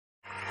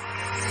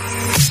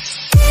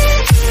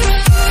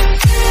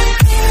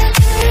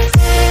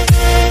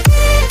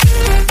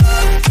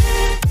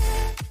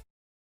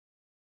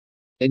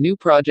A new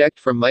project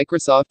from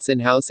Microsoft's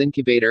in-house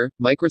incubator,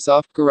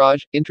 Microsoft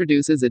Garage,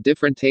 introduces a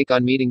different take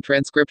on meeting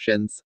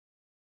transcriptions.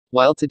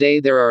 While today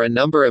there are a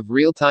number of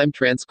real-time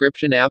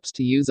transcription apps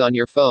to use on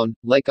your phone,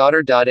 like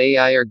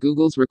Otter.ai or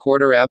Google's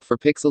Recorder app for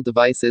Pixel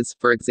devices,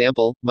 for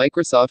example,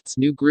 Microsoft's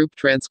new Group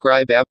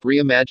Transcribe app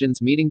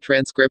reimagines meeting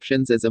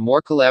transcriptions as a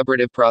more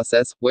collaborative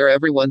process, where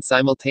everyone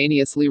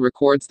simultaneously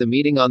records the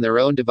meeting on their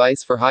own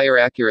device for higher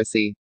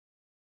accuracy.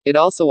 It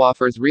also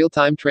offers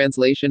real-time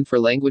translation for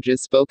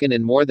languages spoken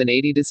in more than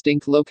 80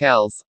 distinct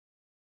locales.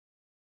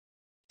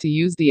 To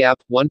use the app,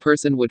 one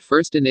person would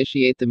first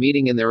initiate the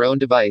meeting in their own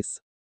device.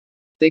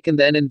 They can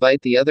then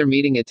invite the other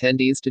meeting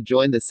attendees to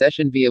join the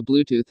session via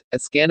Bluetooth, a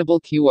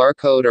scannable QR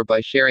code, or by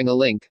sharing a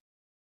link.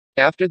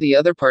 After the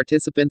other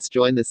participants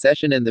join the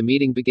session and the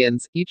meeting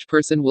begins, each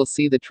person will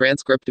see the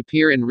transcript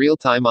appear in real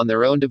time on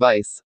their own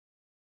device.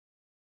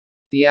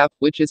 The app,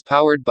 which is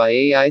powered by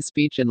AI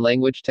speech and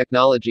language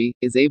technology,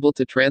 is able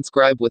to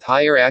transcribe with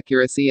higher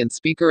accuracy and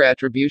speaker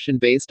attribution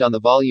based on the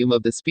volume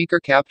of the speaker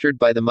captured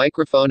by the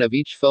microphone of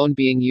each phone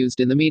being used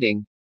in the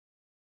meeting.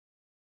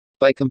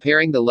 By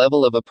comparing the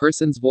level of a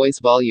person's voice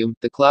volume,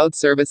 the cloud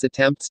service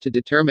attempts to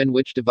determine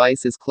which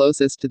device is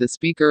closest to the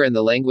speaker and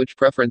the language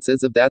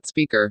preferences of that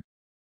speaker.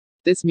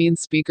 This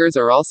means speakers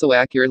are also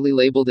accurately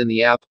labeled in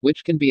the app,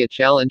 which can be a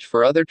challenge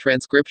for other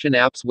transcription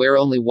apps where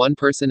only one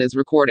person is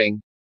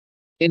recording.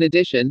 In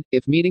addition,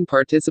 if meeting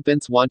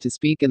participants want to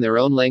speak in their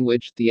own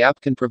language, the app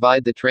can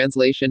provide the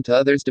translation to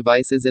others'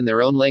 devices in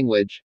their own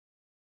language.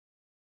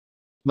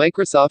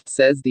 Microsoft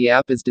says the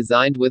app is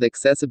designed with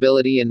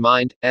accessibility in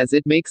mind, as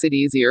it makes it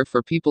easier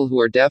for people who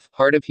are deaf,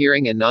 hard of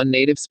hearing, and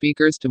non-native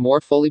speakers to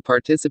more fully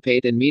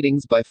participate in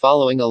meetings by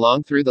following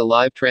along through the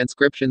live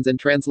transcriptions and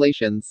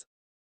translations.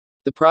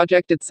 The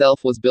project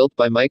itself was built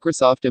by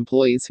Microsoft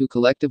employees who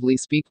collectively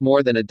speak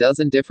more than a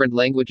dozen different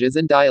languages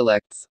and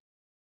dialects.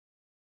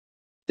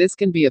 This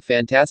can be a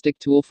fantastic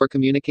tool for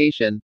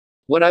communication.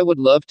 What I would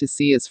love to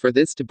see is for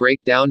this to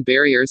break down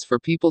barriers for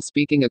people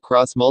speaking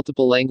across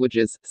multiple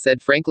languages,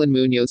 said Franklin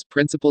Munoz,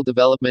 principal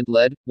development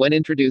lead, when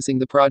introducing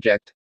the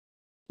project.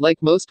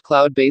 Like most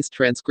cloud-based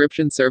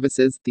transcription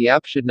services, the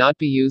app should not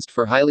be used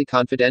for highly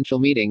confidential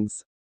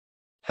meetings.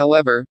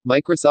 However,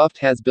 Microsoft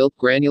has built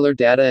granular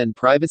data and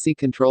privacy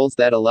controls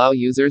that allow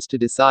users to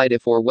decide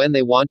if or when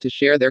they want to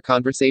share their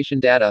conversation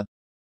data.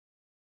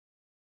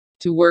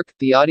 To work,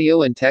 the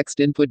audio and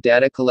text input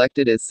data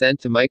collected is sent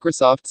to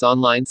Microsoft's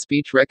online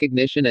speech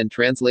recognition and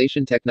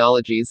translation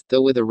technologies,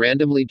 though with a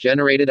randomly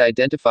generated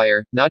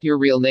identifier, not your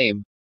real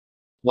name.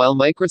 While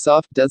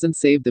Microsoft doesn't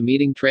save the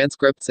meeting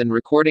transcripts and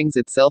recordings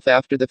itself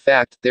after the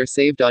fact, they're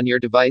saved on your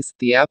device.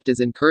 The app does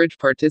encourage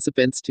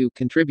participants to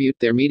contribute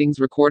their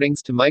meetings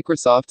recordings to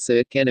Microsoft so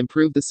it can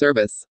improve the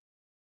service.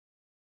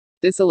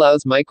 This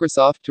allows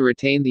Microsoft to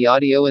retain the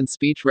audio and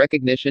speech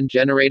recognition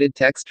generated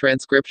text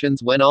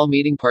transcriptions when all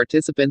meeting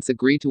participants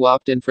agree to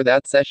opt in for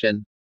that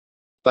session.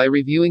 By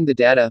reviewing the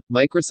data,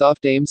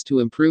 Microsoft aims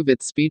to improve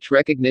its speech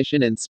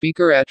recognition and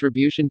speaker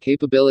attribution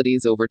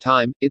capabilities over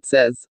time, it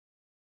says.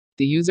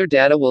 The user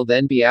data will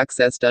then be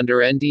accessed under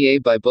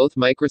NDA by both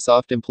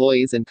Microsoft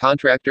employees and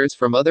contractors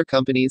from other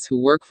companies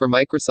who work for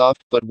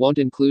Microsoft, but won't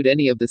include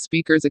any of the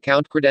speaker's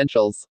account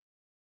credentials.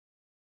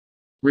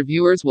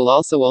 Reviewers will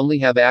also only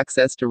have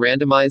access to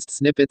randomized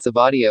snippets of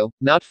audio,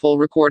 not full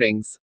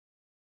recordings.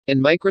 And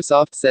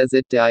Microsoft says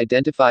it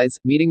identifies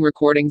meeting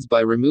recordings by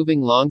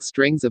removing long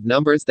strings of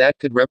numbers that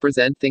could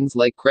represent things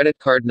like credit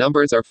card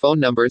numbers or phone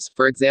numbers,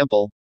 for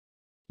example.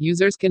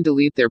 Users can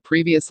delete their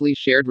previously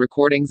shared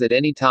recordings at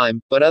any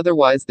time, but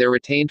otherwise they're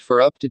retained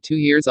for up to 2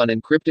 years on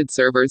encrypted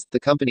servers, the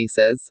company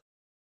says.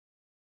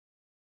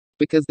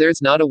 Because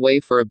there's not a way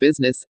for a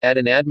business, at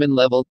an admin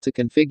level, to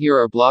configure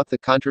or block the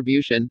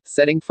contribution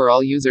setting for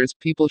all users,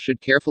 people should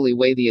carefully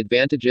weigh the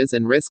advantages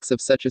and risks of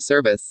such a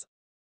service.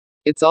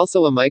 It's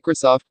also a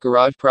Microsoft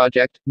Garage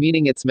project,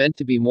 meaning it's meant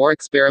to be more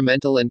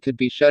experimental and could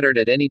be shuttered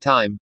at any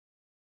time.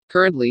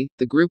 Currently,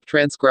 the Group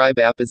Transcribe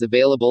app is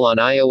available on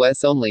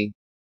iOS only.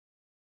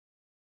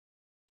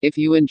 If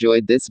you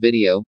enjoyed this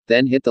video,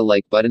 then hit the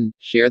like button,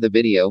 share the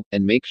video,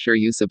 and make sure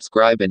you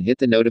subscribe and hit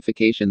the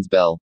notifications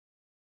bell.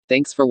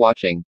 Thanks for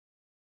watching.